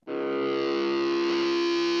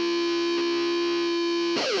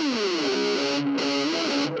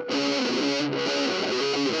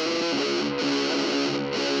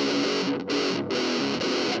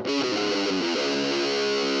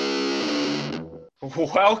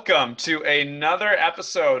Welcome to another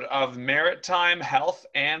episode of Maritime Health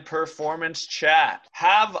and Performance Chat.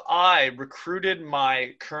 Have I recruited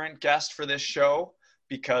my current guest for this show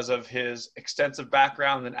because of his extensive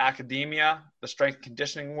background in academia, the strength and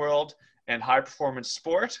conditioning world, and high performance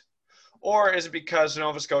sport? Or is it because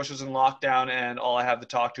Nova Scotia's in lockdown and all I have to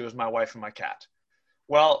talk to is my wife and my cat?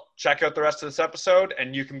 Well, check out the rest of this episode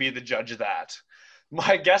and you can be the judge of that.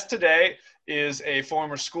 My guest today is a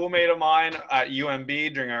former schoolmate of mine at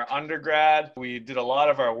UMB during our undergrad. We did a lot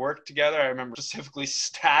of our work together. I remember specifically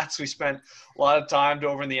stats. We spent a lot of time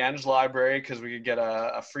over in the Eng library because we could get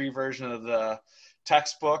a free version of the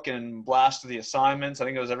textbook and blast the assignments. I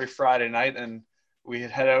think it was every Friday night, and we'd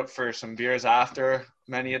head out for some beers after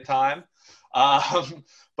many a time.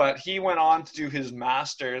 But he went on to do his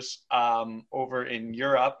master's over in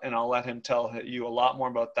Europe, and I'll let him tell you a lot more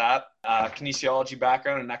about that. Kinesiology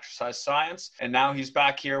background and exercise science. And now he's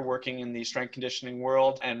back here working in the strength conditioning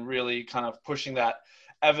world and really kind of pushing that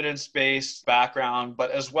evidence-based background, but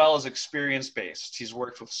as well as experience-based. He's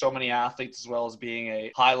worked with so many athletes as well as being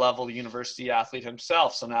a high-level university athlete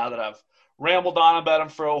himself. So now that I've rambled on about him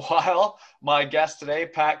for a while, my guest today,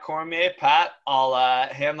 Pat Cormier. Pat, I'll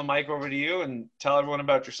hand the mic over to you and tell everyone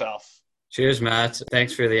about yourself. Cheers, Matt.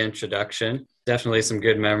 Thanks for the introduction. Definitely some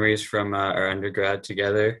good memories from our undergrad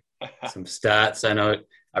together. Some stats. I know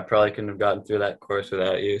I probably couldn't have gotten through that course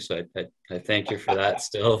without you, so I thank you for that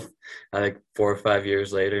still. I think 4 or 5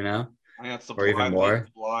 years later now, or even more.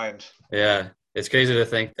 Blind. Yeah, it's crazy to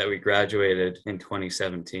think that we graduated in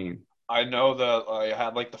 2017. I know that I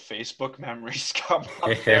had like the Facebook memories come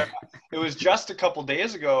up there. It was just a couple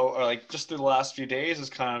days ago, or like just through the last few days is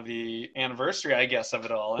kind of the anniversary, I guess, of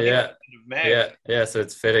it all. Yeah. End of May. Yeah. So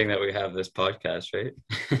it's fitting that we have this podcast, right?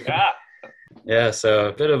 Yeah. Yeah. So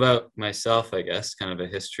a bit about myself, I guess, kind of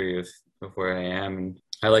a history of where I am. And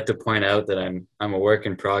I like to point out that I'm a work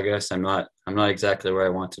in progress. I'm not exactly where I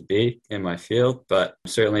want to be in my field, but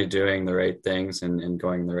I'm certainly doing the right things and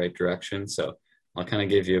going in the right direction. So I'll kind of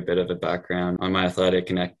give you a bit of a background on my athletic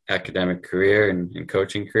and academic career and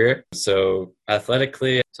coaching career. So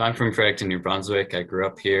athletically, I'm from Fredericton, New Brunswick. I grew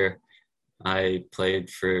up here. I played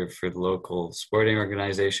for the local sporting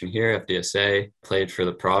organization here, FDSA, played for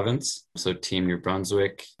the province. So Team New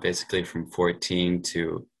Brunswick, basically from 14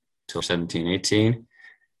 to 17, 18.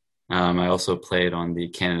 I also played on the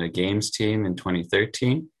Canada Games team in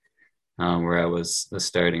 2013, where I was the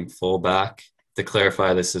starting fullback. To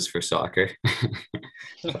clarify, this is for soccer.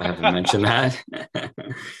 I haven't mentioned that.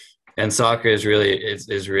 And soccer is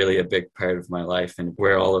really a big part of my life and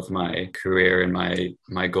where all of my career and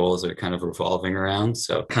my goals are kind of revolving around.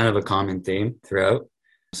 So kind of a common theme throughout.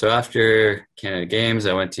 So after Canada Games,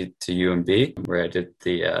 I went to UMB, where I did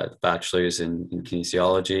the bachelor's in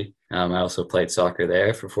kinesiology. I also played soccer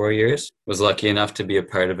there for 4 years. Was lucky enough to be a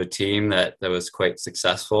part of a team that was quite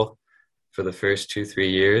successful for the first 2-3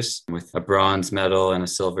 years, with a bronze medal and a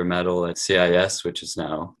silver medal at CIS, which is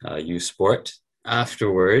now U Sport.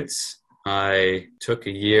 Afterwards, I took a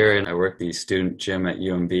year and I worked the student gym at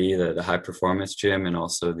UMB, the high performance gym, and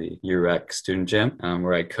also the UREC student gym,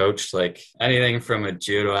 where I coached like anything from a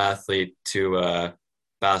judo athlete to a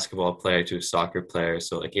basketball player to a soccer player.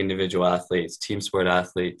 So like individual athletes, team sport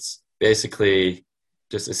athletes, basically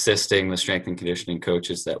just assisting the strength and conditioning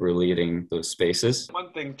coaches that were leading those spaces.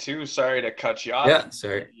 One thing too, sorry to cut you off. Yeah,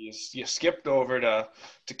 sorry. You skipped over to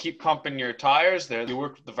keep pumping your tires there. You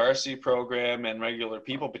worked with the varsity program and regular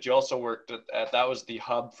people, but you also worked at that was the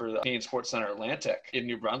hub for the Canadian Sports Centre Atlantic in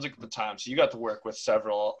New Brunswick at the time. So you got to work with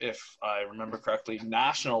several, if I remember correctly,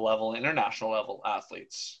 national level, international level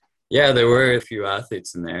athletes. Yeah, there were a few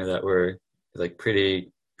athletes in there that were like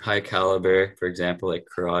pretty high caliber. For example, like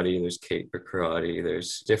karate, there's Kate for karate,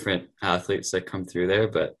 there's different athletes that come through there.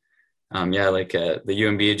 But the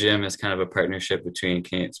UMB gym is kind of a partnership between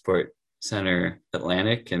Canadian Sport Centre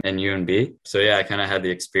Atlantic and UMB. So yeah, I kind of had the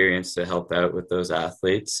experience to help out with those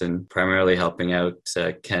athletes and primarily helping out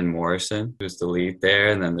Ken Morrison, who's the lead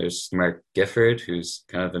there. And then there's Mark Gifford, who's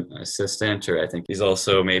kind of an assistant, or I think he's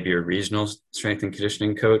also maybe a regional strength and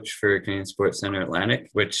conditioning coach for Canadian Sport Centre Atlantic,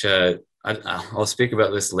 which I'll speak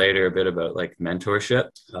about this later, a bit about like mentorship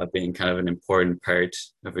being kind of an important part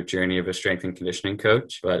of a journey of a strength and conditioning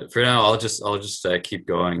coach. But for now, I'll just keep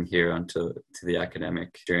going here onto the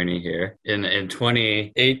academic journey here. In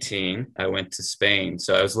 2018, I went to Spain.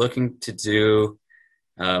 So I was looking to do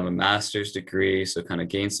a master's degree, so kind of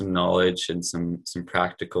gain some knowledge and some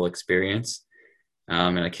practical experience.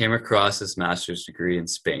 And I came across this master's degree in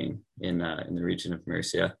Spain in the region of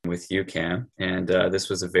Murcia with UCAM. And this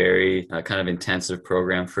was a very kind of intensive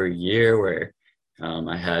program for a year where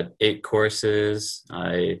I had 8 courses.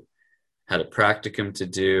 I had a practicum to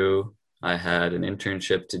do. I had an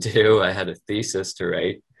internship to do. I had a thesis to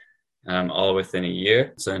write, all within a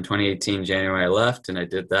year. So in 2018, January, I left and I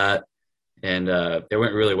did that. And it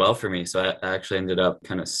went really well for me. So I actually ended up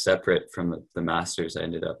kind of separate from the masters. I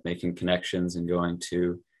ended up making connections and going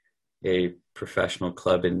to a professional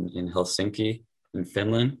club in Helsinki, in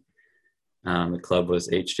Finland. The club was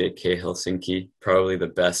HJK Helsinki, probably the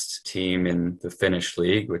best team in the Finnish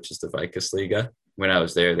league, which is the Veikkausliiga. When I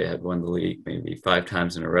was there, they had won the league maybe 5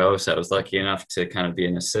 times in a row. So I was lucky enough to kind of be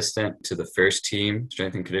an assistant to the first team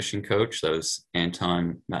strength and conditioning coach. That was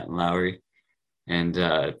Anton Matt and Lowry. And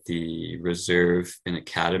the reserve and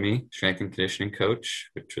academy strength and conditioning coach,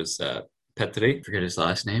 which was Petri, forget his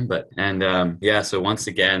last name, so once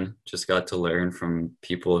again, just got to learn from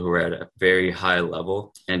people who were at a very high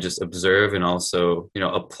level and just observe and also,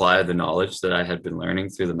 apply the knowledge that I had been learning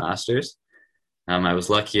through the masters. I was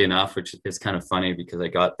lucky enough, which is kind of funny because I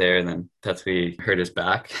got there and then Petri hurt his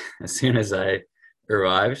back as soon as I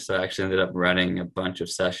arrived. So I actually ended up running a bunch of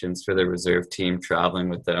sessions for the reserve team, traveling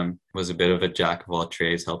with them. Was a bit of a jack of all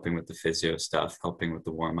trades, helping with the physio stuff, helping with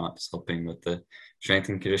the warm-ups, helping with the strength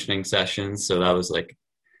and conditioning sessions. So that was like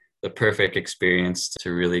the perfect experience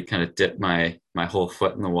to really kind of dip my whole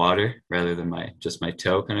foot in the water rather than just my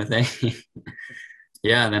toe kind of thing.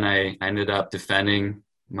 Yeah, and then I ended up defending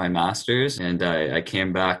my master's and I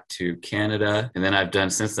came back to Canada, and then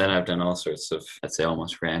since then I've done all sorts of, I'd say,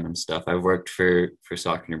 almost random stuff. I worked for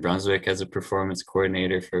Soccer New Brunswick as a performance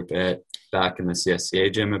coordinator for a bit, back in the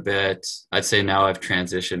CSCA gym a bit. I'd say now I've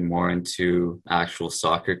transitioned more into actual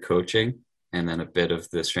soccer coaching and then a bit of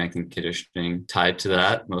the strength and conditioning tied to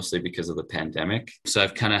that, mostly because of the pandemic. So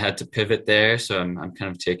I've kind of had to pivot there. So I'm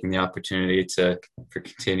kind of taking the opportunity for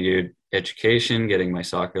continued education, getting my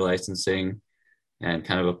soccer licensing, and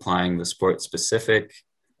kind of applying the sport specific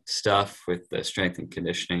stuff with the strength and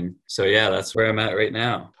conditioning. So yeah, that's where I'm at right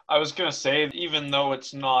now. I was going to say, even though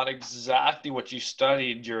it's not exactly what you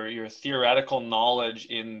studied, your theoretical knowledge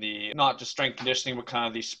in the, not just strength conditioning, but kind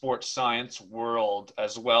of the sports science world,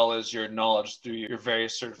 as well as your knowledge through your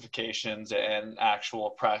various certifications and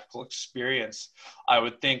actual practical experience, I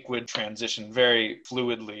would think would transition very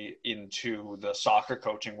fluidly into the soccer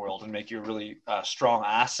coaching world and make you a really strong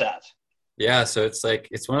asset. Yeah, so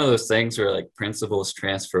it's one of those things where like principles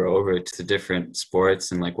transfer over to different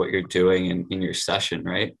sports and like what you're doing in your session,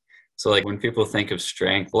 right? So like when people think of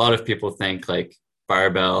strength, a lot of people think like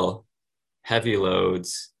barbell, heavy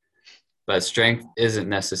loads, but strength isn't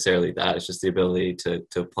necessarily that. It's just the ability to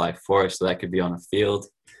apply force. So that could be on a field.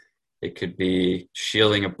 It could be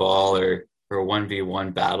shielding a ball or a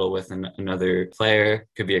 1v1 battle with another player.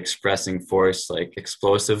 Could be expressing force like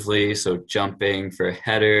explosively, so jumping for a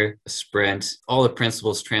header, a sprint. All the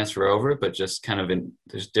principles transfer over, but just kind of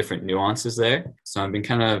there's different nuances there. So I've been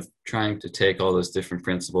kind of trying to take all those different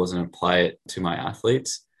principles and apply it to my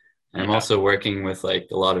athletes. And I'm also working with like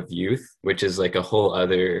a lot of youth, which is like a whole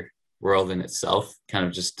other world in itself, kind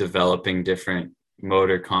of just developing different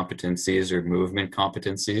motor competencies or movement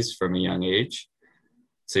competencies from a young age.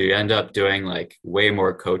 So you end up doing like way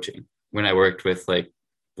more coaching. When I worked with like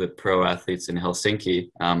the pro athletes in Helsinki,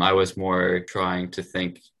 I was more trying to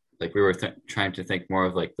think, like we were trying to think more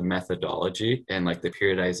of like the methodology and like the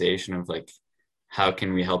periodization of like, how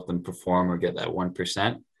can we help them perform or get that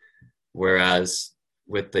 1%? Whereas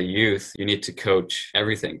with the youth, you need to coach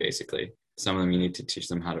everything basically. Some of them, you need to teach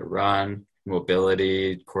them how to run,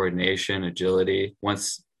 mobility, coordination, agility.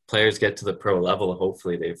 Once players get to the pro level,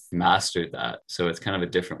 hopefully they've mastered that. So it's kind of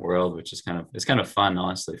a different world, which is it's kind of fun,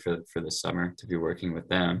 honestly, for the summer to be working with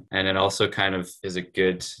them. And it also kind of is a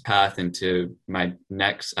good path into my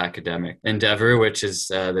next academic endeavor, which is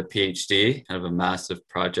the PhD, kind of a massive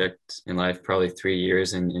project in life, probably 3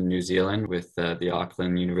 years in New Zealand with the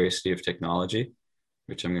Auckland University of Technology,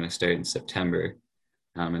 which I'm going to start in September.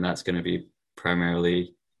 And that's going to be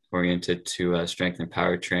primarily oriented to strength and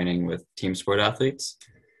power training with team sport athletes.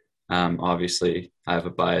 Obviously, I have a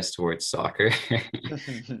bias towards soccer,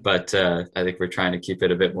 but I think we're trying to keep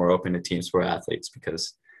it a bit more open to team sport athletes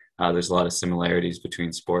because there's a lot of similarities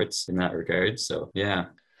between sports in that regard. So, yeah.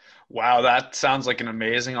 Wow, that sounds like an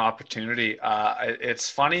amazing opportunity. It's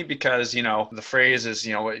funny because, the phrase is,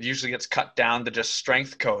 it usually gets cut down to just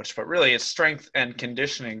strength coach, but really it's strength and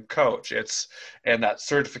conditioning coach. And that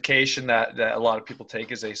certification that a lot of people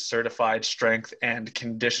take is a certified strength and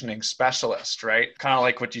conditioning specialist, right? Kind of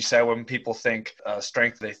like what you said, when people think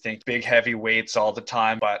strength, they think big, heavy weights all the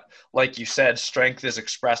time. But like you said, strength is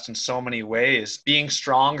expressed in so many ways. Being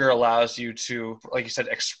stronger allows you to, like you said,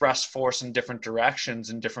 express force in different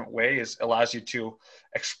directions, in different ways, allows you to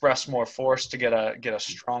express more force to get a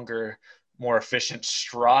stronger, more efficient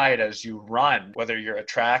stride as you run, whether you're a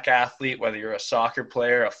track athlete, whether you're a soccer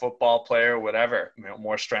player, a football player, whatever.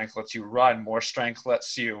 More strength lets you run, more strength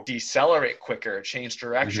lets you decelerate quicker, change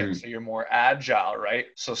direction, so you're more agile, right?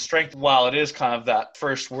 So strength, while it is kind of that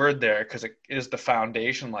first word there, because it is the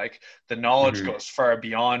foundation, like the knowledge goes far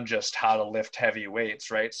beyond just how to lift heavy weights,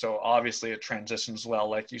 right? So obviously it transitions well,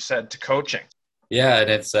 like you said, to coaching. Yeah, and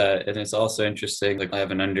it's also interesting. Like I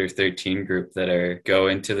have an under 13 group that go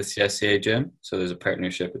into the CSCA gym. So there's a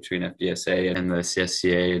partnership between FBSA and the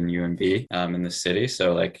CSCA and UMB in the city.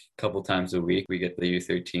 So like a couple times a week we get the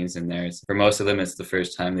U13s in there. For most of them, it's the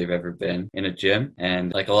first time they've ever been in a gym,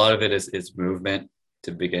 and like a lot of it is movement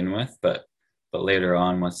to begin with, but later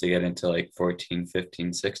on, once they get into like 14,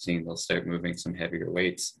 15, 16, they'll start moving some heavier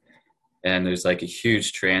weights. And there's like a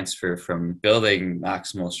huge transfer from building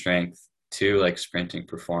maximal strength to like sprinting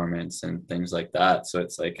performance and things like that. So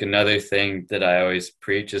it's like another thing that I always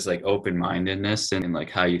preach is like open-mindedness and like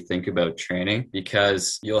how you think about training,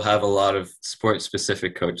 because you'll have a lot of sport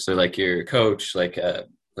specific coaches. So like your coach, like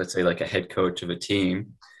let's say like a head coach of a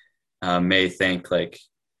team may think like,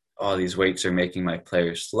 oh, these weights are making my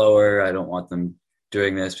players slower. I don't want them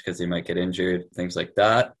doing this because they might get injured, things like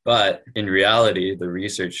that. But in reality, the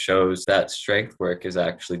research shows that strength work is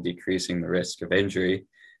actually decreasing the risk of injury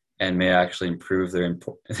and may actually improve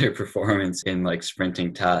their performance in like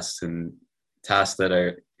sprinting tasks and tasks that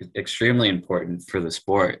are extremely important for the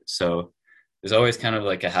sport. So there's always kind of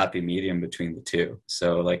like a happy medium between the two.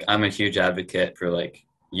 So like I'm a huge advocate for like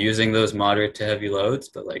using those moderate to heavy loads,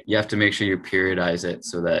 but like you have to make sure you periodize it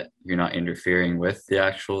so that you're not interfering with the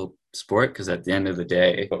actual sport, because at the end of the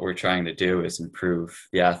day what we're trying to do is improve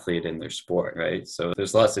the athlete in their sport, right? So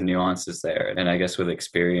there's lots of nuances there, and I guess with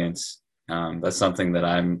experience, that's something that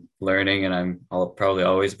I'm learning, and I'll probably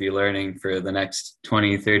always be learning for the next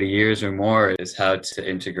 20, 30 years or more, is how to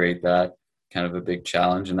integrate that. Kind of a big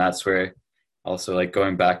challenge. And that's where also like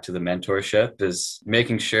going back to the mentorship is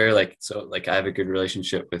making sure like, so like I have a good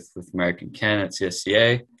relationship with Mark and Ken at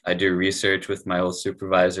CSCA. I do research with my old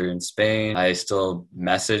supervisor in Spain. I still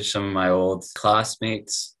message some of my old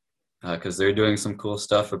classmates because they're doing some cool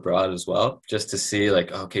stuff abroad as well, just to see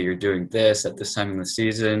like, okay, you're doing this at this time in the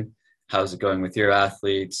season. How's it going with your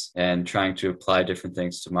athletes? And trying to apply different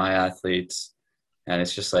things to my athletes. And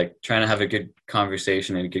it's just like trying to have a good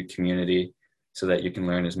conversation and a good community so that you can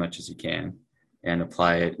learn as much as you can and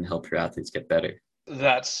apply it and help your athletes get better.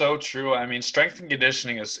 That's so true. I mean, strength and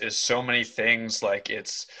conditioning is so many things. Like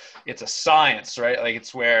it's a science, right? Like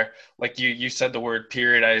it's where, like you said the word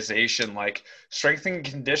periodization, like strength and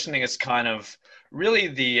conditioning is kind of really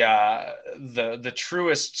the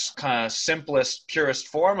truest, kind of simplest, purest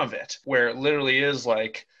form of it, where it literally is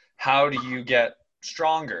like, how do you get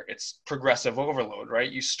stronger? It's progressive overload,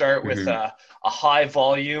 right? You start with a high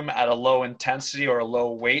volume at a low intensity or a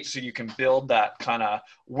low weight, so you can build that kind of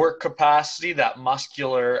work capacity, that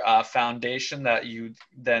muscular foundation that you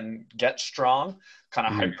then get strong, kind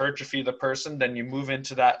of hypertrophy the person. Then you move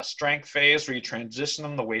into that strength phase where you transition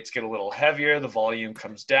them, the weights get a little heavier, the volume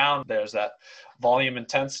comes down, there's that volume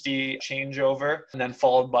intensity changeover, and then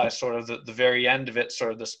followed by sort of the very end of it,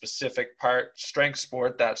 sort of the specific part, strength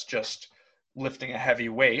sport, that's just lifting a heavy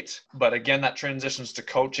weight. But again, that transitions to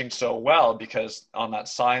coaching so well, because on that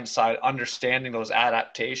science side, understanding those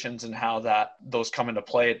adaptations and how those come into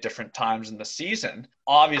play at different times in the season,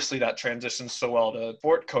 obviously that transitions so well to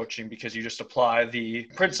sport coaching, because you just apply the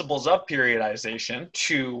principles of periodization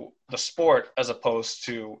to the sport as opposed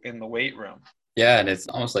to in the weight room. Yeah, and it's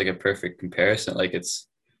almost like a perfect comparison. Like it's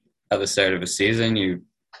at the start of a season, you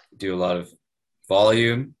do a lot of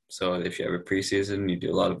volume. So if you have a preseason, you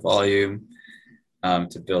do a lot of volume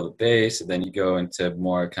to build a base, and then you go into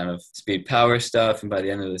more kind of speed power stuff. And by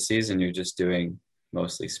the end of the season, you're just doing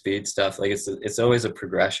mostly speed stuff. Like it's always a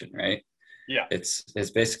progression, right? Yeah. It's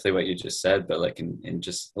basically what you just said, but like in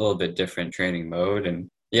just a little bit different training mode. And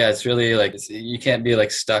yeah, it's really like, you can't be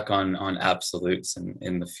like stuck on absolutes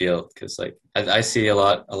in the field. Cause like I see a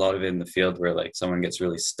lot of it in the field where like someone gets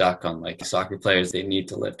really stuck on like soccer players, they need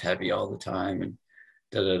to lift heavy all the time and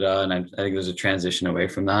And I think there's a transition away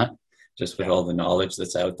from that, just with all the knowledge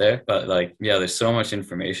that's out there. But like, yeah, there's so much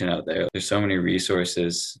information out there. There's so many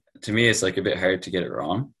resources. To me, it's like a bit hard to get it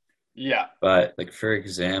wrong. Yeah. But like, for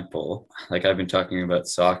example, like I've been talking about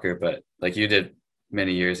soccer, but like you did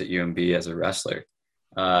many years at UMB as a wrestler.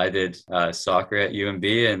 I did soccer at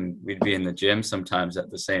UMB, and we'd be in the gym sometimes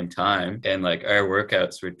at the same time. And like our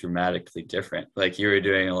workouts were dramatically different. Like you were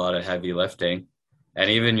doing a lot of heavy lifting, and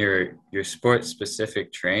even your sport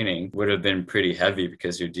specific training would have been pretty heavy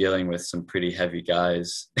because you're dealing with some pretty heavy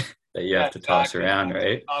guys that you Yeah, have to toss exactly. You around, have to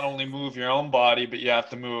right? not only move your own body, but you have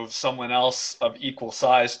to move someone else of equal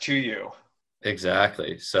size to you.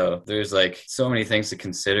 Exactly. So there's like so many things to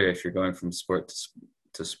consider if you're going from sport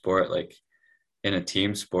to sport. Like in a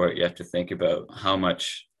team sport, you have to think about how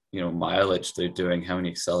much, mileage they're doing, how many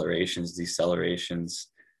accelerations, decelerations,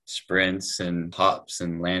 sprints and hops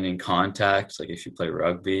and landing contacts. Like if you play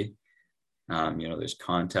rugby, there's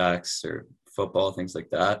contacts or football, things like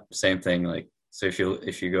that. Same thing. Like, so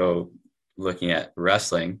if you go looking at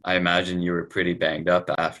wrestling, I imagine you were pretty banged up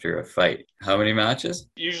after a fight. How many matches?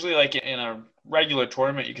 Usually, like in a regular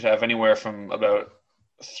tournament, you could have anywhere from about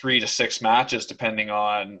 3 to 6 matches, depending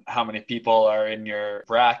on how many people are in your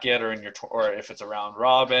bracket or or if it's a round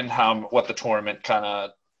robin, what the tournament kind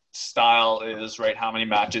of style is, right? How many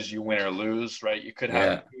matches you win or lose, right? You could have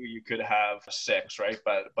Yeah. two, you could have six, right?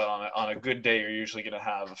 But on a good day, you're usually going to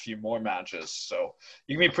have a few more matches, so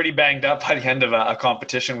you can be pretty banged up by the end of a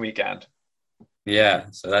competition weekend. Yeah.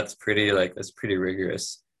 So that's pretty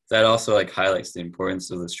rigorous. That also like highlights the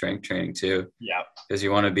importance of the strength training too, Yeah. because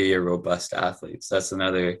you want to be a robust athlete. So that's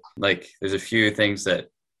another, like, there's a few things that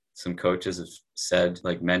some coaches have said,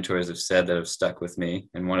 like mentors have said, that have stuck with me.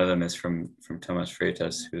 And one of them is from Tomas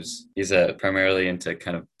Freitas, he's primarily into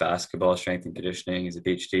kind of basketball strength and conditioning. He's a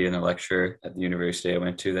PhD and a lecturer at the university I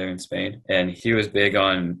went to there in Spain. And he was big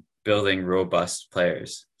on building robust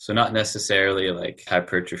players. So not necessarily like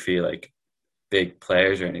hypertrophy, like big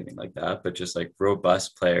players or anything like that, but just like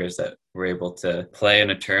robust players that were able to play in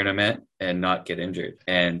a tournament and not get injured,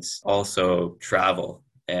 and also travel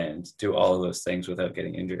and do all of those things without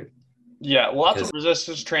getting injured. Yeah, well, that's Because what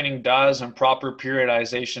resistance training does and proper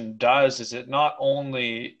periodization does, is it not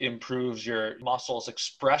only improves your muscles'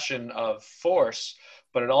 expression of force,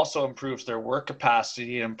 but it also improves their work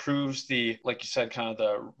capacity. It improves the, like you said, kind of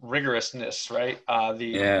the rigorousness, right? The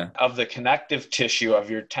yeah, of the connective tissue of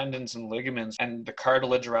your tendons and ligaments and the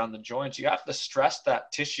cartilage around the joints. You have to stress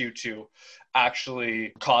that tissue to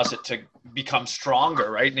actually cause it to become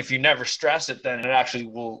stronger, right? And if you never stress it, then it actually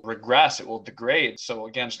will regress, it will degrade. So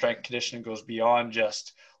again, strength conditioning goes beyond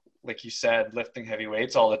just, like you said, lifting heavy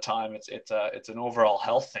weights all the time. It's an overall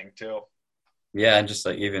health thing too. yeah, and just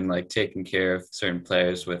like even like taking care of certain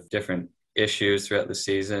players with different issues throughout the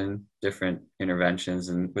season, different interventions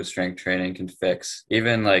and with strength training can fix.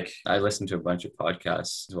 Even like I listen to a bunch of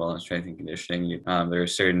podcasts as well on strength and conditioning. There are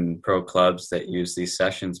certain pro clubs that use these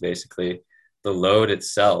sessions. Basically, the load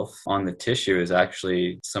itself on the tissue is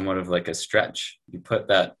actually somewhat of like a stretch. You put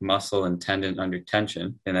that muscle and tendon under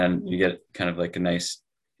tension, and then you get kind of like a nice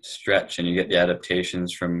stretch, and you get the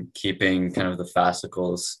adaptations from keeping kind of the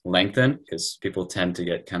fascicles lengthened, because people tend to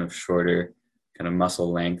get kind of shorter kind of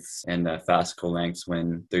muscle lengths and fascicle lengths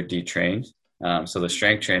when they're detrained. So the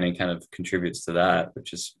strength training kind of contributes to that,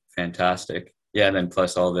 which is fantastic. Yeah, and then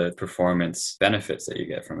plus all the performance benefits that you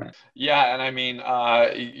get from it. Yeah, and I mean,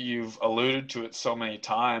 you've alluded to it so many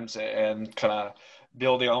times, and kind of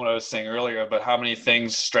building on what I was saying earlier about how many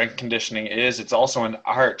things strength conditioning is. It's also an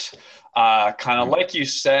art. Kind of like you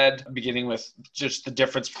said, beginning with just the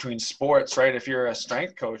difference between sports, right? If you're a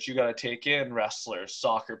strength coach, you got to take in wrestlers,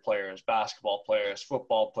 soccer players, basketball players,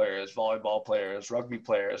 football players, volleyball players, rugby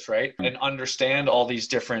players, right? And understand all these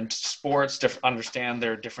different sports, understand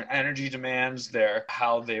their different energy demands,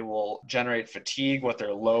 how they will generate fatigue, what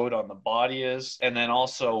their load on the body is. And then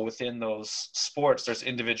also within those sports, there's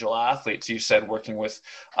individual athletes. You said working with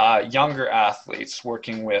younger athletes,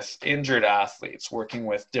 working with injured athletes, working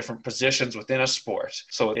with different positions within a sport.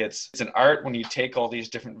 So it's an art when you take all these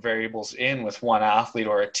different variables in with one athlete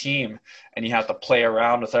or a team, and you have to play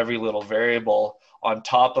around with every little variable. On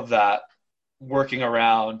top of that, working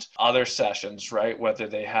around other sessions, right? Whether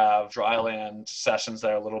they have dryland sessions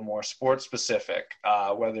that are a little more sport specific,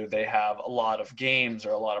 whether they have a lot of games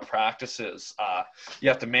or a lot of practices. You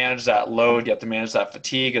have to manage that load, you have to manage that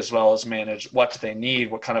fatigue, as well as manage what do they need,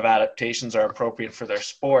 what kind of adaptations are appropriate for their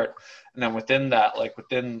sport. And then within that, like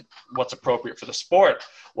within what's appropriate for the sport,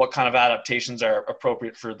 what kind of adaptations are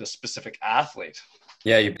appropriate for the specific athlete.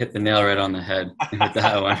 Yeah, you hit the nail right on the head with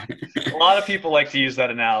that one. A lot of people like to use that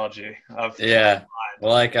analogy of Yeah.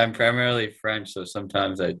 Well, like I'm primarily French, so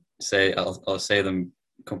sometimes I'll say them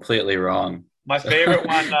completely wrong. my So favorite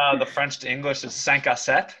one, the French to English, is 5 à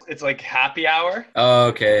 7. It's like happy hour. Oh,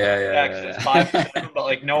 okay, Yeah, because it's yeah, 5 to 7, but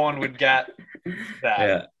like no one would get that.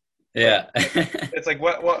 yeah. Like Yeah. Yeah. it's like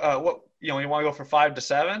what you want to go for 5 to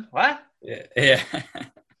 7? What? Yeah. Yeah.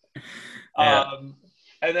 Yeah. Um,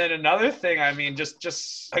 and then another thing, I mean,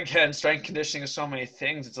 just again, strength conditioning is so many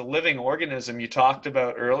things. It's a living organism. You talked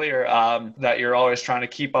about earlier that you're always trying to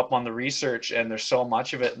keep up on the research, and there's so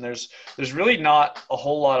much of it, and there's really not a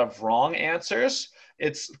whole lot of wrong answers.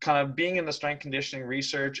 it's kind of being in the strength conditioning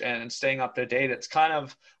research and staying up to date. It's kind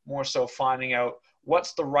of more so finding out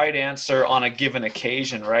what's the right answer on a given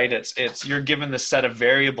occasion, right? It's you're given the set of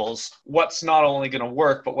variables, what's not only going to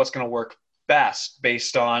work, but what's going to work best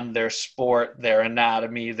based on their sport, their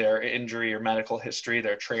anatomy, their injury or medical history,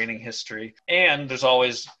 their training history. And there's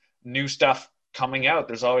always new stuff coming out.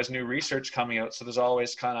 There's always new research coming out. So there's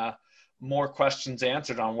always kind of more questions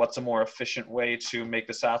answered on what's a more efficient way to make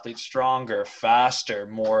this athlete stronger, faster,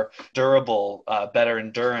 more durable, better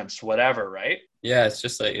endurance, whatever, right? Yeah, it's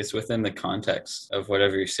just like it's within the context of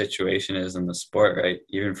whatever your situation is in the sport, right?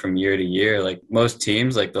 Even from year to year, like most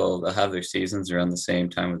teams, like they'll have their seasons around the same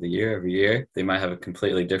time of the year every year. They might have a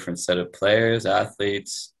completely different set of players,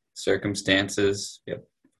 athletes, circumstances. Yep.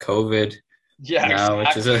 COVID. Yeah, now,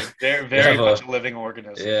 exactly. which is They're very much a living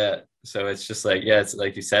organism. Yeah. So it's just like, yeah, it's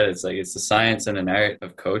like you said, it's like it's the science and an art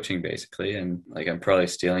of coaching basically. And like I'm probably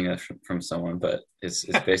stealing it from someone, but it's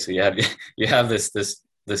basically you have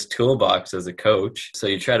this toolbox as a coach. So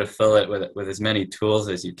you try to fill it with as many tools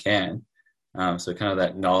as you can. So kind of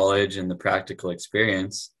that knowledge and the practical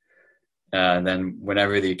experience. And then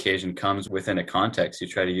whenever the occasion comes within a context, you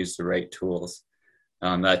try to use the right tools.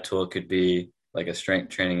 That tool could be like a strength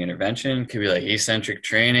training intervention, could be like eccentric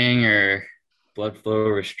training or blood flow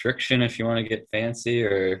restriction if you want to get fancy,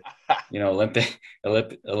 or Olympic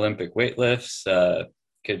weight lifts.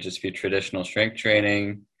 Could just be traditional strength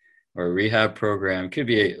training or a rehab program. Could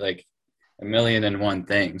be like a million and one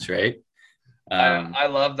things, right? I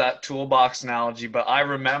love that toolbox analogy, but I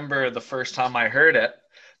remember the first time I heard it.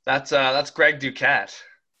 That's Greg Duquette.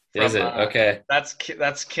 Is it? Okay. That's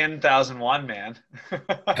Kin 1001, man.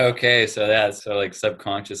 Okay, so like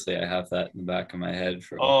subconsciously I have that in the back of my head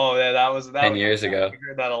from that 10 years ago. I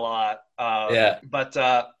heard that a lot. Yeah. But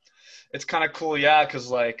it's kind of cool, yeah, because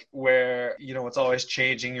like where it's always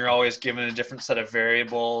changing, you're always given a different set of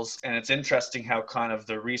variables, and it's interesting how kind of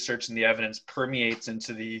the research and the evidence permeates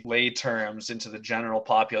into the lay terms, into the general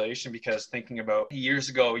population. Because thinking about years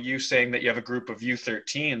ago, you saying that you have a group of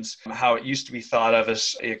U13s, how it used to be thought of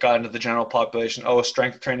as it got into the general population,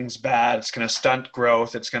 strength training's bad, it's going to stunt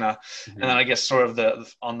growth, it's going to, and then I guess sort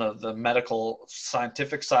of on the medical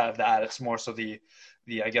scientific side of that, it's more so the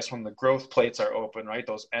I guess when the growth plates are open, right,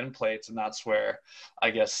 those end plates, and that's where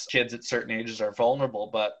I guess kids at certain ages are vulnerable.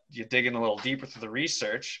 But you dig in a little deeper through the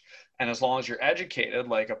research, and as long as you're educated,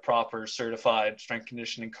 like a proper certified strength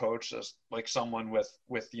conditioning coach, like someone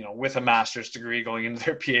with a master's degree going into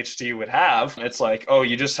their PhD would have, it's like,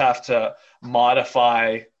 you just have to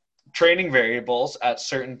modify training variables at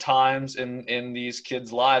certain times in these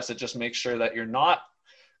kids' lives that just make sure that you're not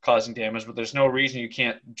causing damage. But there's no reason you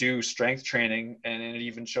can't do strength training, and it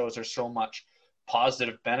even shows there's so much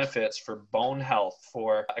positive benefits for bone health,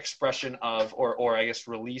 for expression of or I guess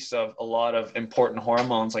release of a lot of important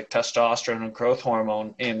hormones like testosterone and growth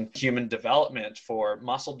hormone in human development, for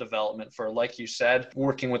muscle development, for, like you said,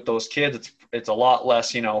 working with those kids. It's a lot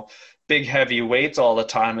less big heavy weights all the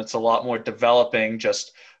time. It's a lot more developing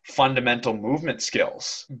just fundamental movement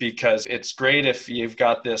skills, because it's great if you've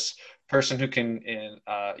got this person who can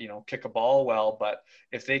kick a ball well, but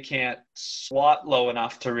if they can't squat low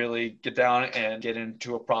enough to really get down and get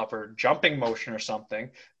into a proper jumping motion or something,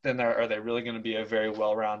 then are they really going to be a very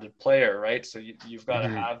well-rounded player, right? So you've got to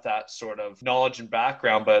have that sort of knowledge and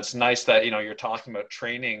background. But it's nice that you're talking about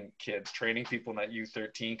training kids, training people in that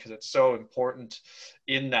U13, because it's so important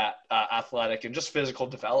in that athletic and just physical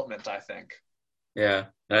development, I think. Yeah,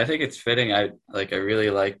 and I think it's fitting. I really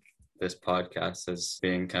like this podcast as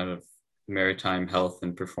being kind of maritime health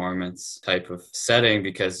and performance type of setting,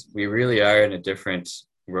 because we really are in a different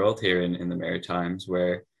world here in the Maritimes,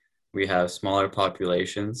 where we have smaller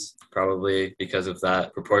populations. Probably because of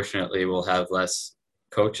that, proportionately we'll have less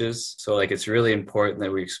coaches. So like it's really important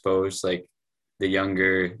that we expose like the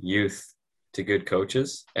younger youth to good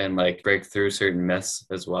coaches and like break through certain myths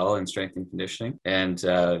as well in strength and conditioning. And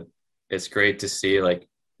it's great to see like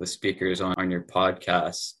the speakers on your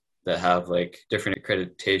podcast that have like different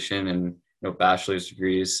accreditation and bachelor's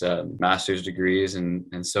degrees, master's degrees,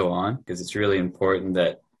 and so on, because it's really important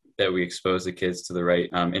that we expose the kids to the right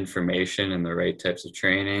information and the right types of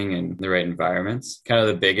training and the right environments. Kind of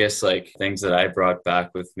the biggest like things that I brought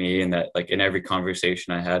back with me, and that like in every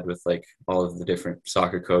conversation I had with like all of the different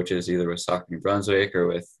soccer coaches, either with Soccer New Brunswick or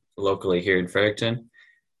with locally here in Fredericton,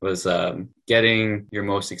 was getting your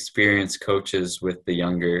most experienced coaches with the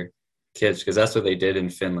younger kids, because that's what they did in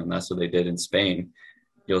Finland. That's what they did in Spain.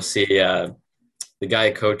 You'll see the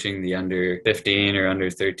guy coaching the under 15 or under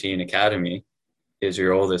 13 academy, is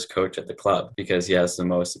your oldest coach at the club because he has the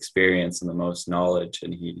most experience and the most knowledge,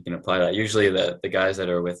 and he can apply that. Usually the guys that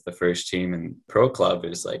are with the first team and pro club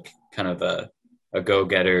is like kind of a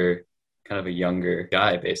go-getter, kind of a younger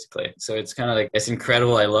guy basically. So it's kind of like, it's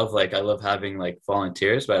incredible. I love having like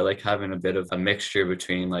volunteers, but I like having a bit of a mixture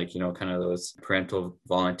between like, you know, kind of those parental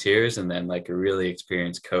volunteers and then like a really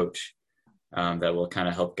experienced coach that will kind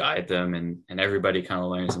of help guide them, and everybody kind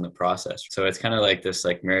of learns in the process. So it's kind of like this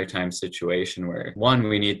like maritime situation where one,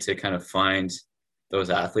 we need to kind of find those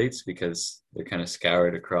athletes because they're kind of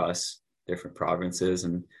scoured across different provinces,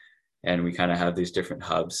 and we kind of have these different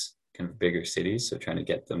hubs, kind of bigger cities. So trying to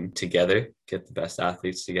get them together, get the best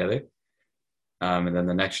athletes together. And then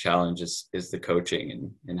the next challenge is the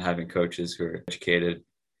coaching and having coaches who are educated,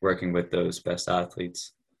 working with those best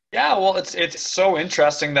athletes. Yeah, well, it's so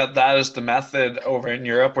interesting that that is the method over in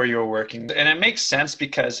Europe where you're working. And it makes sense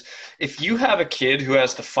because if you have a kid who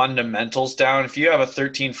has the fundamentals down, if you have a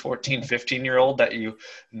 13, 14, 15-year-old that you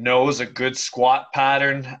knows a good squat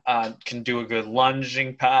pattern, can do a good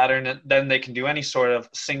lunging pattern, then they can do any sort of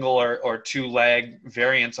single or two-leg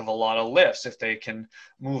variants of a lot of lifts. If they can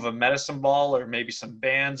move a medicine ball or maybe some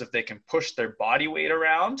bands, if they can push their body weight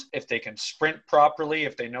around, if they can sprint properly,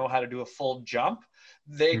 if they know how to do a full jump,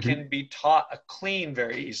 they can be taught a clean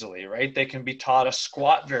very easily, right? They can be taught a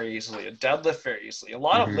squat very easily, a deadlift very easily. A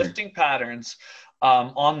lot of lifting patterns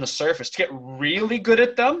on the surface. To get really good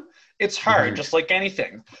at them, it's hard, just like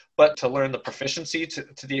anything. But to learn the proficiency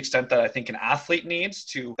to the extent that I think an athlete needs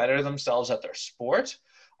to better themselves at their sport,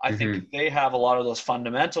 I think they have a lot of those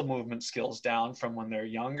fundamental movement skills down from when they're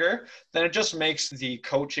younger. Then it just makes the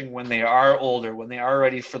coaching when they are older, when they are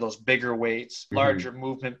ready for those bigger weights, larger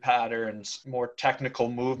movement patterns, more technical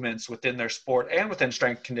movements within their sport and within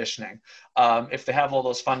strength conditioning. If they have all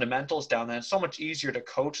those fundamentals down, then it's so much easier to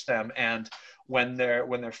coach them. And when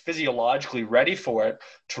they're physiologically ready for it,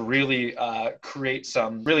 to really create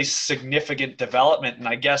some really significant development. And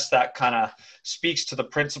I guess that kind of speaks to the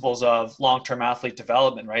principles of long-term athlete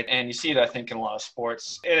development, right? And you see it, I think, in a lot of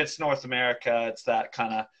sports. And it's North America. It's that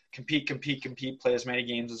kind of compete, play as many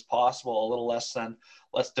games as possible, a little less than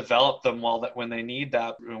let's develop them when they need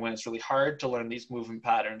that, when it's really hard to learn these movement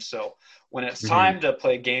patterns. So when it's time to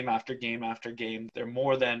play game after game after game, they're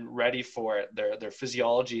more than ready for it. Their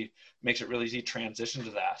physiology makes it really easy to transition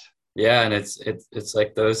to that. Yeah, and it's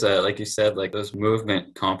like those like you said, like those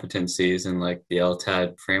movement competencies and like the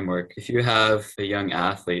LTAD framework. If you have a young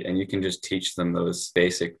athlete and you can just teach them those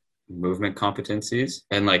basic movement competencies,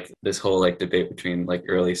 and like this whole like debate between like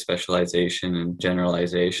early specialization and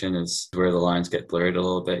generalization is where the lines get blurred a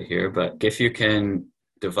little bit here. But if you can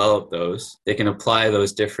develop those, they can apply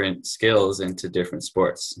those different skills into different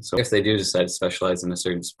sports. So if they do decide to specialize in a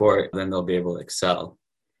certain sport, then they'll be able to excel.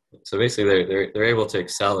 So basically they're able to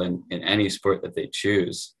excel in any sport that they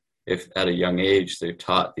choose if at a young age they're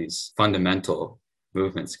taught these fundamental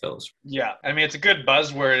movement skills. Yeah, I mean, it's a good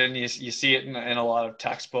buzzword, and you see it in a lot of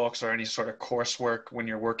textbooks or any sort of coursework when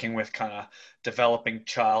you're working with kind of developing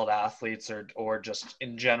child athletes or just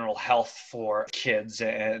in general health for kids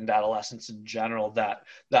and adolescents in general.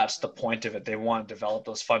 That's the point of it. They want to develop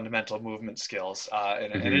those fundamental movement skills,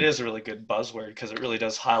 and it is a really good buzzword because it really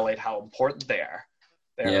does highlight how important they are.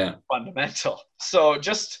 They're fundamental. So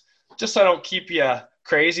just so I don't keep you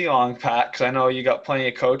crazy long, Pat, because I know you got plenty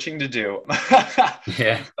of coaching to do.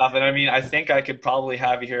 Yeah. And I mean, I think I could probably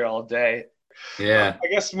have you here all day. Yeah. I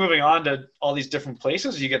guess moving on to all these different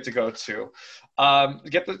places you get to go to.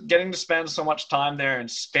 Getting to spend so much time there in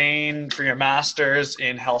Spain for your master's,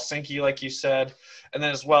 in Helsinki, like you said, and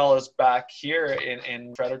then as well as back here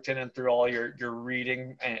in Fredericton, and through all your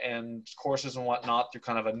reading and courses and whatnot through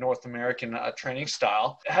kind of a North American training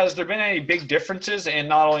style. Has there been any big differences in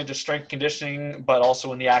not only just strength conditioning, but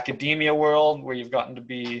also in the academia world, where you've gotten to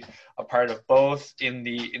be a part of both, in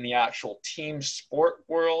the actual team sport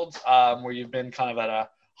world, where you've been kind of at a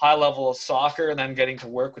high level of soccer and then getting to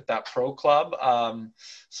work with that pro club?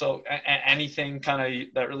 So anything kind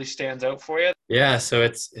of that really stands out for you? Yeah, so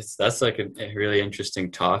that's like a really interesting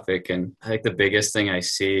topic. And I think the biggest thing I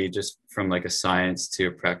see just from like a science to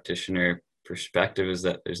a practitioner perspective is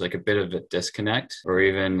that there's like a bit of a disconnect, or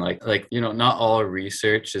even like, you know, not all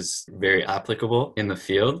research is very applicable in the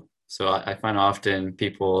field. So I find often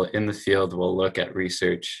people in the field will look at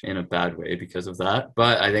research in a bad way because of that.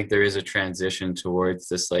 But I think there is a transition towards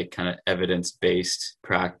this like kind of evidence-based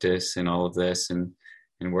practice and all of this, and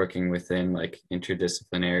working within like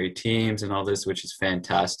interdisciplinary teams and all this, which is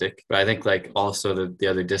fantastic. But I think like also the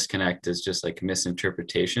other disconnect is just like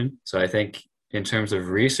misinterpretation. So I think in terms of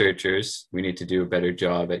researchers, we need to do a better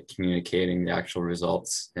job at communicating the actual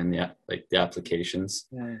results and the applications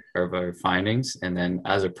of our findings. And then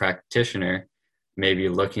as a practitioner, maybe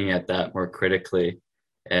looking at that more critically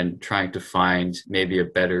and trying to find maybe a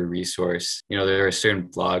better resource. You know, there are certain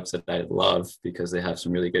blogs that I love because they have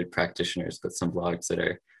some really good practitioners, but some blogs that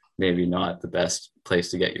are maybe not the best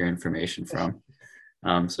place to get your information from.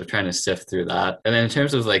 So trying to sift through that. And then in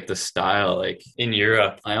terms of like the style, like in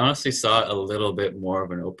Europe, I honestly saw a little bit more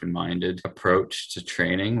of an open-minded approach to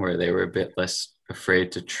training where they were a bit less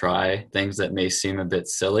afraid to try things that may seem a bit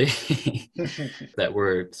silly that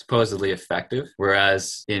were supposedly effective.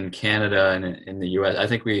 Whereas in Canada and in the US, I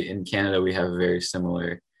think in Canada, we have a very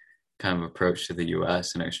similar kind of approach to the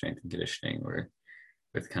US in our strength and conditioning, where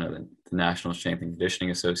with kind of the National Strength and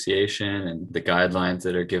Conditioning Association and the guidelines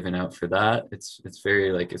that are given out for that. It's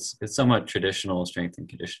very like, it's somewhat traditional strength and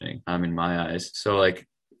conditioning in my eyes. So like,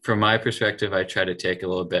 from my perspective, I try to take a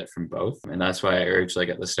little bit from both. And that's why I urge, like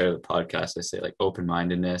at the start of the podcast, I say like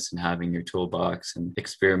open-mindedness and having your toolbox and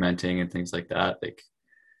experimenting and things like that. Like,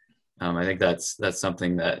 I think that's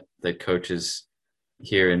something that coaches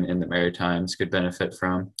here in the Maritimes could benefit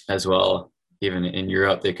from as well. Even in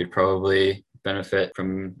Europe, they could probably benefit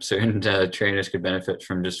from, certain trainers could benefit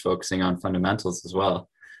from just focusing on fundamentals as well,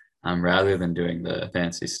 rather than doing the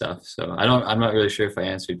fancy stuff. So I'm not really sure if I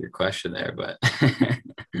answered your question there, but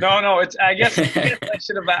No, I guess I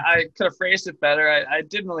could have phrased it better. I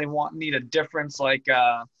didn't really need a difference like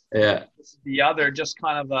yeah, the other, just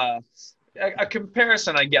kind of a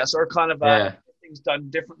comparison, I guess, or kind of things done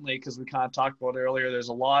differently, because we kind of talked about earlier. There's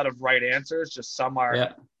a lot of right answers, just some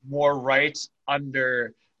are more right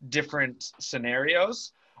under different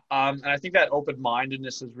scenarios. And I think that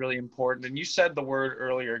open-mindedness is really important. And you said the word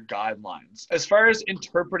earlier, guidelines. As far as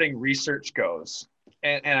interpreting research goes,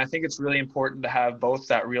 and I think it's really important to have both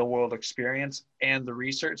that real-world experience and the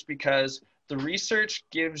research, because the research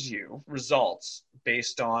gives you results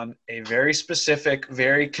based on a very specific,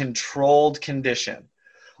 very controlled condition.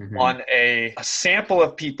 On a sample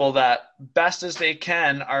of people that, best as they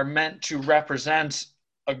can, are meant to represent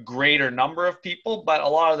a greater number of people, but a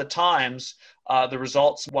lot of the times the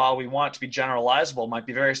results, while we want it to be generalizable, might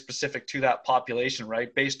be very specific to that population,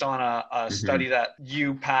 right? Based on a study that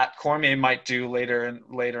you, Pat Cormier, might do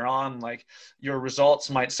later on, like your results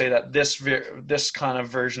might say that this kind of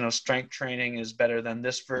version of strength training is better than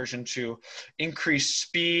this version to increase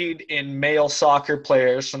speed in male soccer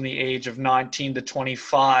players from the age of 19 to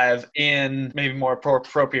 25, in maybe more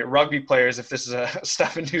appropriate rugby players, if this is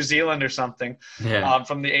stuff in New Zealand or something,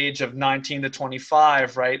 from the age of 19 to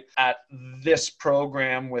 25, right? At this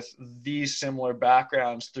program with these similar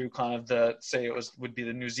backgrounds through kind of would be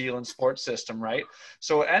the New Zealand sports system, right?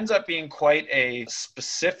 So it ends up being quite a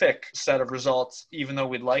specific set of results, even though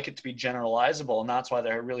we'd like it to be generalizable. And that's why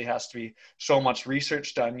there really has to be so much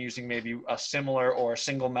research done using maybe a similar or a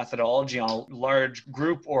single methodology on a large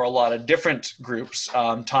group or a lot of different groups,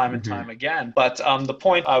 time and time again. But the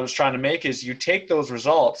point I was trying to make is you take those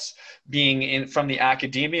results being from the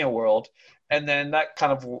academia world, and then that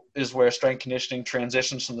kind of is where strength conditioning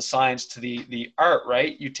transitions from the science to the art,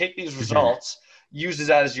 right? You take these results, use it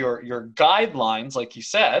as your guidelines, like you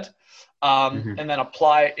said, and then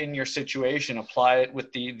apply it in your situation, apply it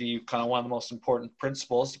with the kind of one of the most important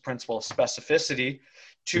principles, the principle of specificity,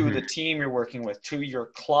 to the team you're working with, to your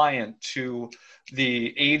client, to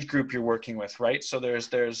the age group you're working with, right? So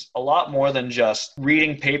there's a lot more than just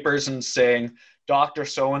reading papers and saying, Dr.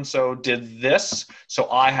 So-and-so did this, so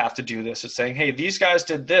I have to do this. It's saying, hey, these guys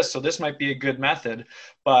did this, so this might be a good method,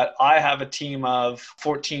 but I have a team of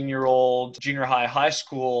 14-year-old junior high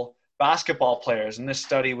school basketball players, and this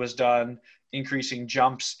study was done increasing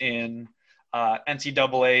jumps in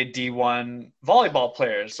NCAA D1 volleyball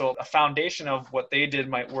players. So a foundation of what they did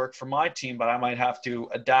might work for my team, but I might have to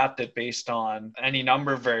adapt it based on any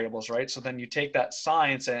number of variables, right? So then you take that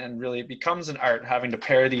science and really it becomes an art, having to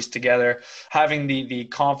pair these together, having the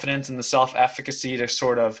confidence and the self-efficacy to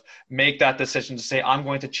sort of make that decision to say, I'm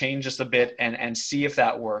going to change this a bit and see if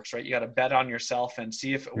that works, right? You got to bet on yourself and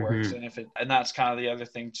see if it works. And that's kind of the other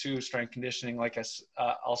thing too, strength conditioning, like I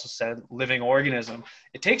also said, living organism.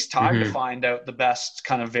 It takes time to find out the best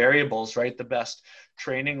kind of variables, right? The best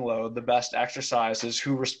training load, the best exercises,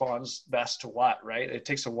 who responds best to what, right? It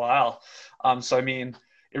takes a while. So, I mean,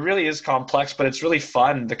 it really is complex, but it's really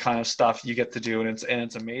fun, the kind of stuff you get to do. And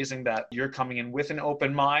it's amazing that you're coming in with an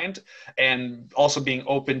open mind and also being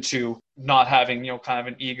open to not having, kind of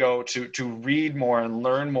an ego to read more and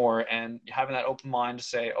learn more, and having that open mind to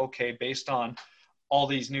say, okay, based on all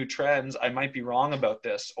these new trends, I might be wrong about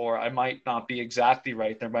this, or I might not be exactly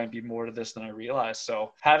right. There might be more to this than I realize.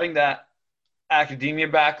 So having that academia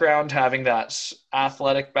background, having that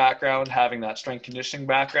athletic background, having that strength conditioning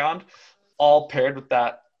background, all paired with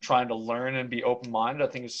that trying to learn and be open-minded, I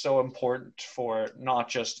think is so important for not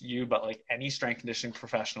just you, but like any strength conditioning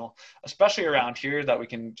professional, especially around here, that we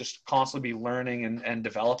can just constantly be learning and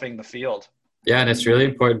developing the field. Yeah, and it's really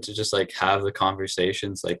important to just like have the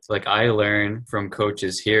conversations. Like I learn from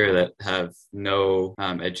coaches here that have no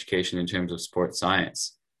education in terms of sports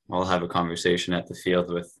science. I'll have a conversation at the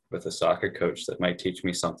field with a soccer coach that might teach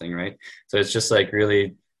me something, right? So it's just like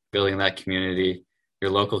really building that community,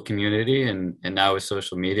 your local community, and now with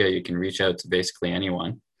social media, you can reach out to basically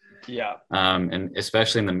anyone. Yeah. And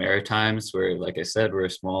especially in the Maritimes, where, like I said, we're a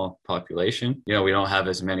small population. You know, we don't have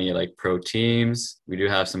as many like pro teams. We do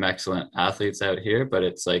have some excellent athletes out here, but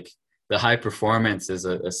it's like the high performance is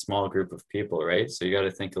a small group of people, right? So you got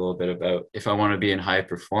to think a little bit about, if I want to be in high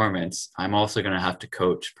performance, I'm also going to have to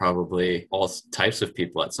coach probably all types of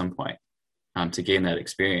people at some point to gain that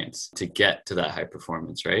experience, to get to that high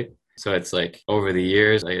performance, right? So it's like over the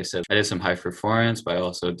years, like I said, I did some high performance, but I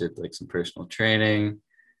also did like some personal training,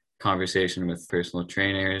 conversation with personal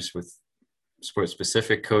trainers, with sports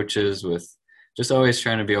specific coaches, with just always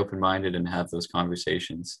trying to be open-minded and have those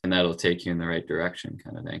conversations, and that'll take you in the right direction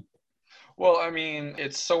kind of thing. Well, I mean,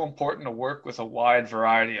 it's so important to work with a wide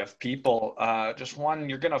variety of people. Just one,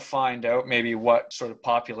 you're going to find out maybe what sort of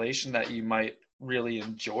population that you might really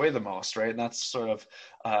enjoy the most, right? And that's sort of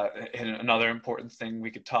another important thing we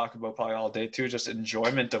could talk about probably all day too, just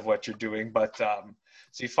enjoyment of what you're doing. But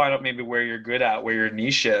so you find out maybe where you're good at, where your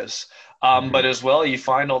niche is. But as well, you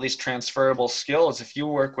find all these transferable skills. If you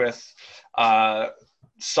work with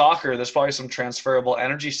soccer, there's probably some transferable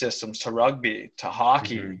energy systems to rugby, to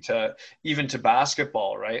hockey, to even to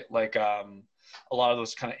basketball, right? Like a lot of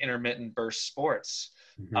those kind of intermittent burst sports.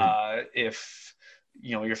 If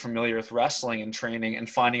you know, you're familiar with wrestling and training and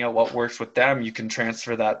finding out what works with them, you can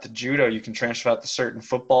transfer that to judo. You can transfer that to certain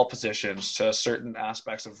football positions, to certain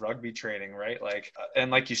aspects of rugby training, right? Like, and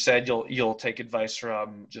like you said, you'll take advice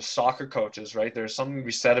from just soccer coaches, right? There's something to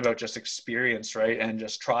be said about just experience, right? And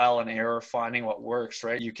just trial and error, finding what works,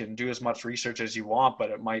 right? You can do as much research as you want, but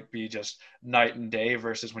it might be just night and day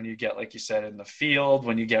versus when you get, like you said, in the field,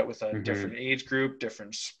 when you get with a different age group,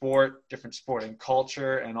 different sport, different sporting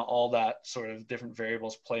culture, and all that sort of different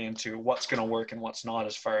variables play into what's going to work and what's not,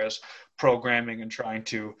 as far as programming and trying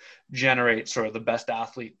to generate sort of the best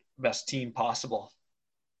athlete, best team possible.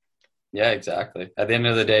 Yeah, exactly. At the end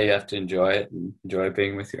of the day, you have to enjoy it and enjoy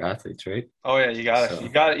being with your athletes, right? Oh yeah, you gotta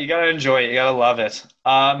enjoy it. You gotta love it.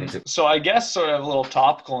 So I guess sort of a little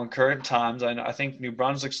topical in current times. I think New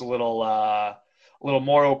Brunswick's a little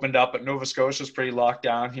more opened up, but Nova Scotia's pretty locked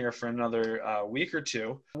down here for another week or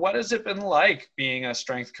two. What has it been like being a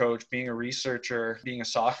strength coach, being a researcher, being a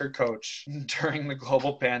soccer coach during the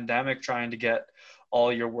global pandemic, trying to get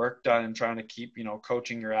all your work done and trying to keep, you know,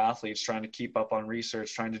 coaching your athletes, trying to keep up on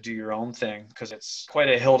research, trying to do your own thing, because it's quite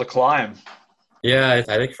a hill to climb. Yeah,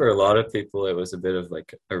 I think for a lot of people, it was a bit of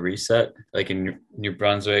like a reset. Like in New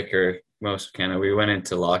Brunswick or most of Canada, we went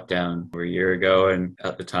into lockdown over a year ago. And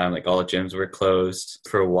at the time, like all gyms were closed.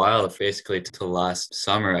 For a while, basically till last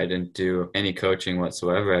summer, I didn't do any coaching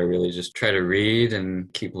whatsoever. I really just try to read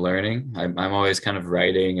and keep learning. I'm always kind of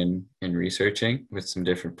writing and researching with some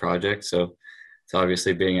different projects. So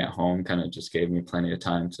obviously being at home kind of just gave me plenty of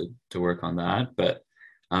time to work on that. But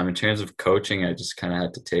in terms of coaching, I just kind of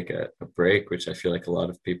had to take a break, which I feel like a lot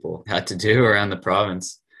of people had to do around the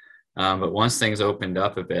province. But once things opened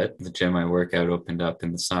up a bit, the gym I work out opened up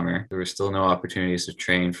in the summer, there were still no opportunities to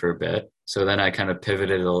train for a bit. So then I kind of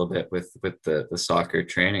pivoted a little bit with the soccer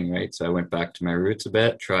training, right? So I went back to my roots a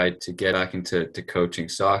bit, tried to get back into coaching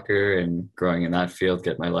soccer and growing in that field,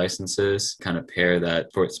 get my licenses, kind of pair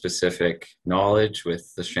that sport-specific knowledge with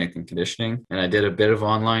the strength and conditioning. And I did a bit of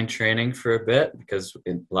online training for a bit because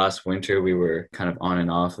last winter we were kind of on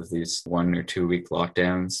and off of these 1 or 2 week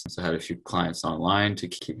lockdowns. So I had a few clients online to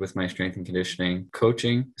keep with my strength and conditioning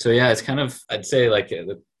coaching. So yeah, it's kind of, I'd say like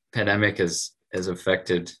the pandemic has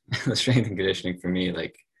affected the strength and conditioning for me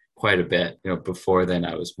like quite a bit. You know, before then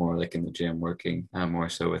I was more like in the gym working more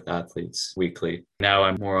so with athletes weekly. Now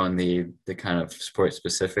I'm more on the kind of sport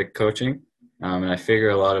specific coaching. And I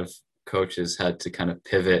figure a lot of coaches had to kind of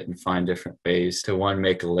pivot and find different ways to, one,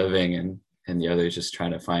 make a living, and the other is just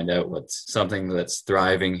trying to find out what's something that's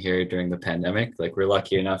thriving here during the pandemic. Like we're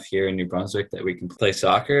lucky enough here in New Brunswick that we can play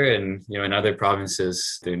soccer, and you know, in other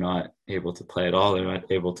provinces they're not able to play at all, they're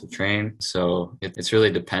not able to train. So it's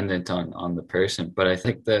really dependent on the person. But I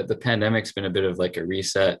think the pandemic's been a bit of like a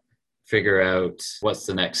reset figure out what's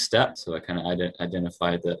the next step. So I kind of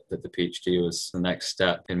identified that the PhD was the next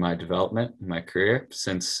step in my development, in my career,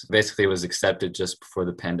 since basically it was accepted just before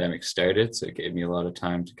the pandemic started. So it gave me a lot of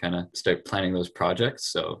time to kind of start planning those projects.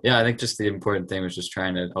 So yeah, I think just the important thing was just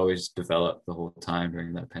trying to always develop the whole time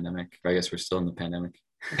during that pandemic. I guess we're still in the pandemic.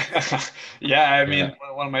 Yeah, I mean,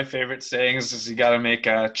 Yeah. one of my favorite sayings is you got to make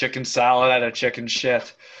a chicken salad out of chicken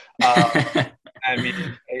shit. I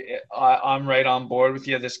mean, I'm right on board with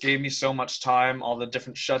you. This gave me so much time, all the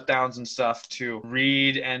different shutdowns and stuff to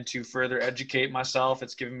read and to further educate myself.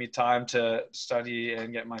 It's given me time to study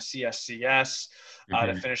and get my CSCS, to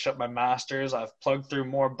Mhm. finish up my master's. I've plugged through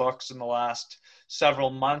more books in the last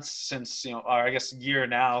several months since, or I guess a year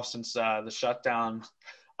now since the shutdown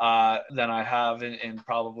than I have in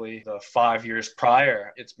probably the 5 years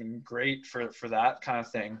prior. It's been great for that kind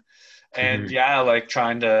of thing. And Mhm. yeah, like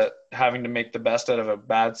having to make the best out of a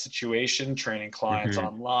bad situation, training clients Mhm.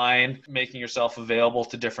 online, making yourself available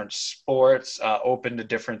to different sports, open to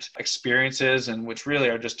different experiences, and which really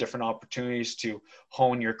are just different opportunities to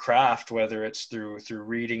hone your craft, whether it's through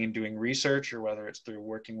reading and doing research, or whether it's through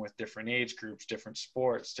working with different age groups, different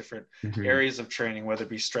sports, different Mhm. areas of training, whether it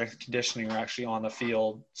be strength and conditioning or actually on the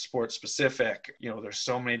field, sport specific. There's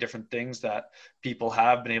so many different things that people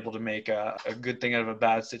have been able to make a good thing out of a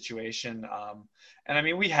bad situation. And I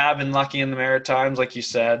mean, we have been lucky in the Maritimes, like you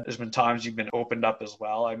said. There's been times you've been opened up as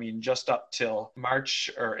well. I mean, just up till March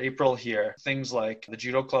or April here, things like the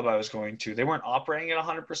judo club I was going to, they weren't operating at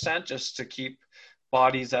 100% just to keep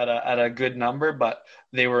bodies at a good number, but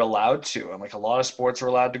they were allowed to. And like a lot of sports were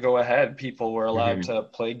allowed to go ahead. People were allowed Mhm. to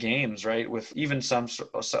play games, right? With even some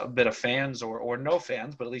bit of fans or no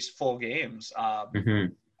fans, but at least full games.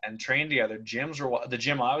 Mhm. And train together. The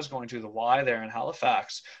gym I was going to, the Y there in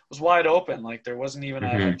Halifax, was wide open. Like there wasn't even a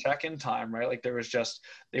Mhm. check-in time, right? Like there was just,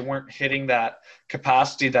 they weren't hitting that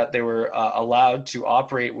capacity that they were allowed to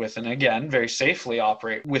operate with. And again, very safely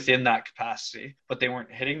operate within that capacity, but they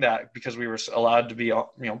weren't hitting that because we were allowed to be,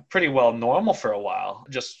 pretty well normal for a while,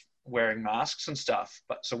 just wearing masks and stuff.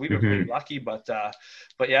 But so we've been pretty Mhm. lucky, but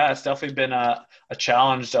yeah, it's definitely been a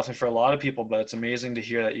challenge, definitely for a lot of people. But it's amazing to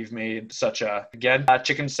hear that you've made such a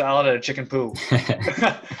chicken salad out of chicken poo.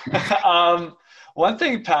 um, One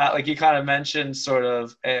thing, Pat, like you kind of mentioned, sort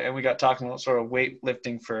of, and we got talking about sort of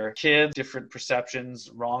weightlifting for kids, different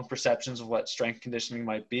perceptions, wrong perceptions of what strength conditioning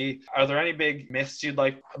might be. Are there any big myths you'd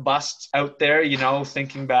like bust out there?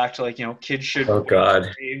 Thinking back to kids should Oh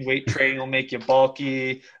God. weight training will make you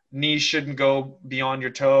bulky, knees shouldn't go beyond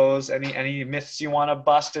your toes. Any myths you want to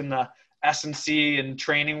bust in the S&C and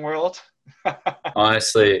training world?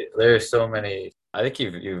 Honestly, there are so many. I think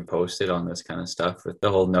you've posted on this kind of stuff with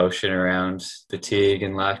the whole notion around fatigue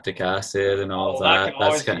and lactic acid and all of Oh, that can that. That's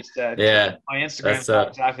always kind be of, said because yeah, my Instagram's that's not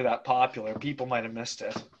exactly that popular. People might have missed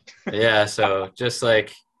it. yeah. So just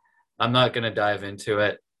like I'm not gonna dive into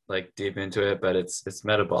it like deep into it, but it's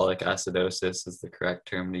metabolic acidosis is the correct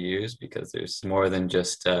term to use because there's more than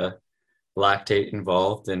just lactate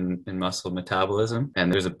involved in muscle metabolism.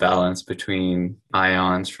 And there's a balance between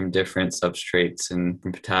ions from different substrates and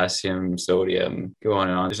from potassium, sodium, go on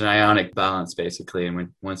and on. There's an ionic balance basically. And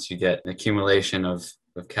once you get an accumulation of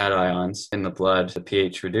cations in the blood, the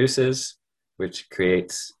pH reduces, which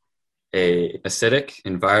creates a acidic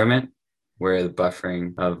environment where the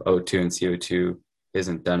buffering of O2 and CO2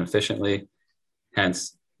 isn't done efficiently,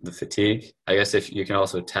 hence the fatigue. I guess if you can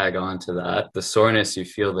also tag on to that, the soreness you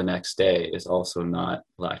feel the next day is also not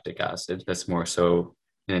lactic acid. That's more so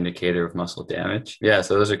an indicator of muscle damage. Yeah,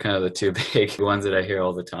 so those are kind of the two big ones that I hear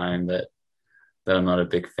all the time that I'm not a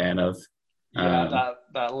big fan of. Yeah, Um,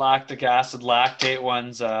 that lactic acid lactate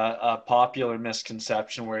one's a popular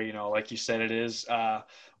misconception where, like you said, it is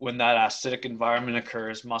when that acidic environment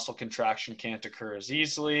occurs, muscle contraction can't occur as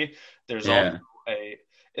easily. There's also yeah.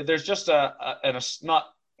 a there's just not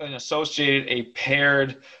an associated, a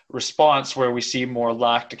paired response where we see more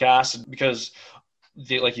lactic acid because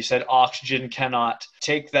like you said, oxygen cannot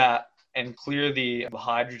take that and clear the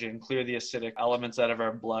hydrogen, clear the acidic elements out of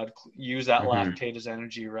our blood, use that Mm-hmm. lactate as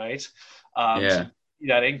energy, right? So Yeah. you see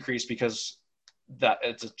that increase because that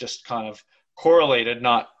it's just kind of correlated,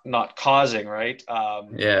 not causing, right?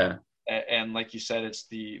 Yeah. And like you said, it's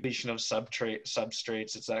the deletion of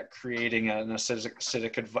substrates. It's that creating an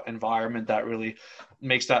acidic environment that really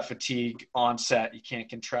makes that fatigue onset. You can't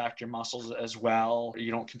contract your muscles as well.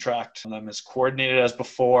 You don't contract them as coordinated as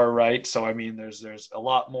before, right? So I mean, there's a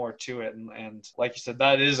lot more to it, and like you said,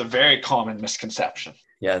 that is a very common misconception.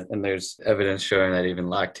 Yeah. And there's evidence showing that even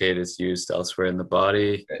lactate is used elsewhere in the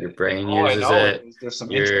body. Your brain Oh, I uses know. it, There's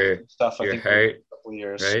some your interesting stuff I your think we've heart, a couple of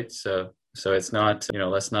years. right? So it's not,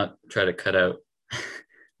 let's not try to cut out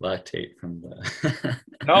lactate from the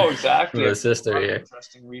No, from exactly. the It's a sister lot of here.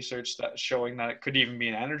 interesting research that showing that it could even be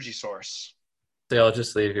an energy source. So I'll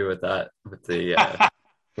just leave you with that, with the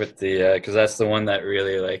because that's the one that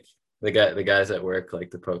really like the guys at work like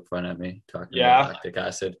to poke fun at me talking about Yeah, lactic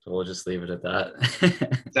acid. So we'll just leave it at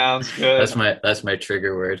that. sounds good. That's my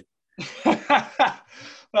trigger word.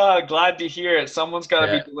 Glad to hear it. Someone's got to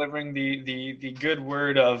be Yeah, delivering the good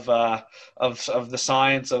word of the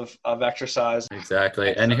science of exercise.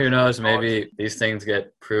 exactly. And who knows, maybe these things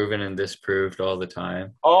get proven and disproved all the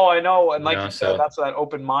time. Oh, I know. And You like know, you said, so that's where that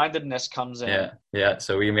open-mindedness comes in. yeah.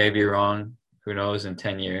 So we may be wrong. Who knows in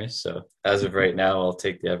 10 years? So as of right now, I'll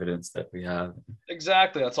take the evidence that we have.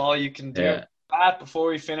 Exactly. That's all you can do. Yeah. Pat, before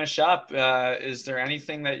we finish up, is there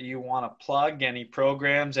anything that you want to plug? Any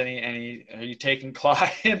programs? Are you taking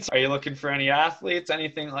clients? Are you looking for any athletes?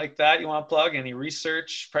 Anything like that you want to plug? Any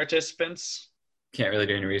research participants? Can't really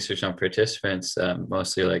do any research on participants,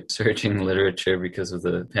 mostly like searching literature because of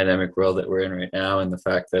the pandemic world that we're in right now and the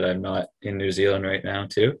fact that I'm not in New Zealand right now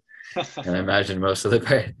too. And I imagine most of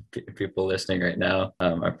the people listening right now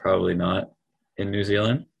are probably not in New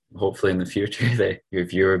Zealand. Hopefully in the future, your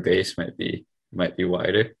viewer base might be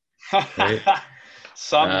wider, right?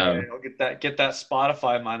 Someday I'll get that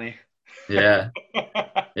Spotify money. Yeah,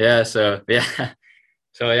 yeah. So yeah,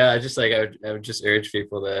 so yeah. I would just urge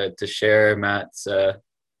people to share Matt's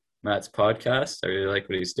podcast. I really like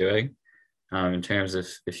what he's doing. In terms of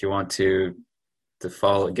if you want to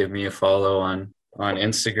follow, give me a follow on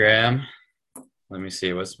Instagram. Let me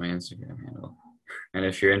see, what's my Instagram handle? And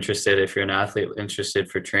if you're an athlete interested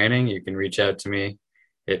for training, you can reach out to me.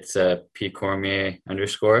 It's pcormier_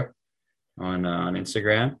 on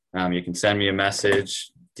Instagram. You can send me a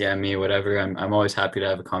message, DM me, whatever. I'm always happy to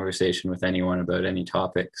have a conversation with anyone about any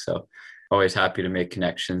topic. So always happy to make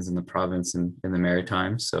connections in the province and in the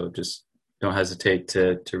Maritimes. So just don't hesitate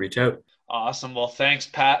to reach out. Awesome. Well, thanks,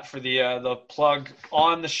 Pat, for the plug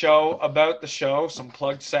on the show, about the show, some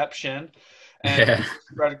plugception. And Yeah.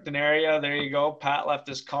 Fredericton area, there you go. Pat left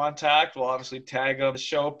his contact. We'll obviously tag him in the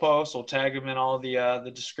show post. We'll tag him in all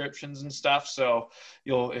the descriptions and stuff. So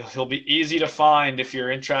he'll be easy to find if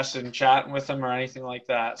you're interested in chatting with him or anything like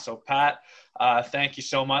that. So Pat, thank you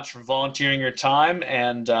so much for volunteering your time.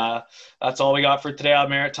 And that's all we got for today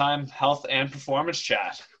on Maritime Health and Performance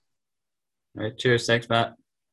Chat. All right. Cheers. Thanks, Matt.